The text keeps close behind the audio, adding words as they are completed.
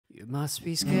must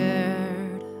be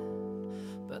scared,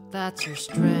 but that's your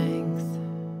strength.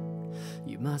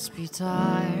 You must be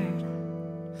tired,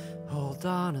 hold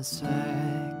on a sec.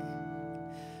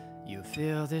 You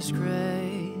feel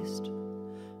disgraced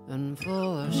and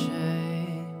full of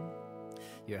shame.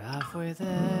 You're halfway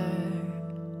there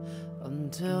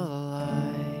until the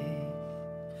light.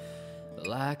 A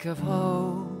lack of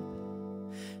hope,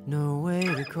 no way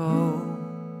to cope.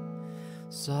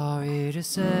 Sorry to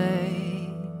say,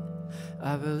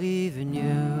 I believe in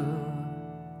you.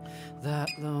 That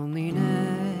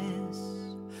loneliness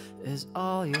is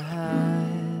all you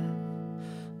have.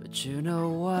 But you know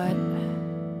what?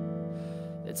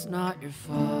 It's not your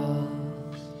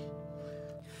fault.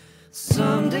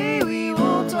 Someday we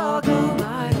won't talk all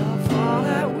night of all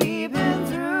that we've been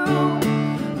through.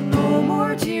 No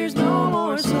more tears, no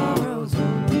more sorrows,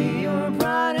 only your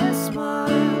brightest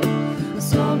smile.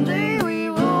 Someday we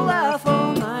will laugh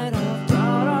all night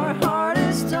about our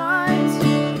hardest times.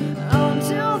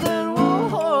 Until then we'll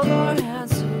hold our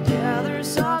hands together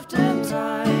soft and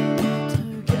tight.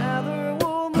 Together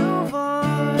we'll move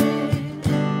on.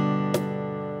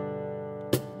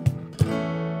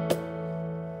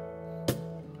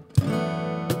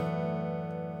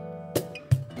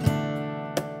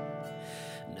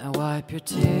 Now wipe your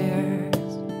tears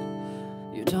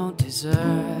you don't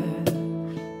deserve.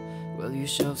 Will you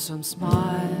show some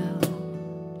smile?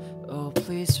 Oh,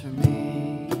 please for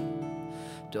me.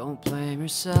 Don't blame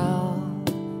yourself.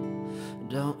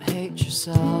 Don't hate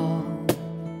yourself.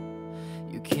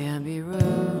 You can't be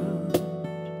rude.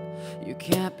 You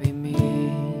can't be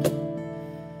mean.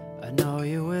 I know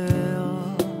you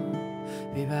will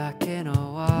be back in a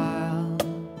while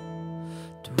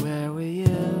to where we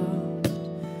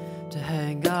used to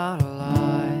hang out a lot.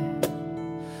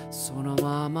 その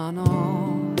ままの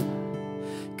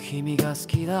君が好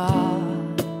きだ。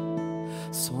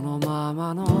そのま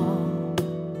まの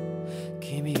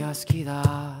君が好き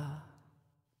だ。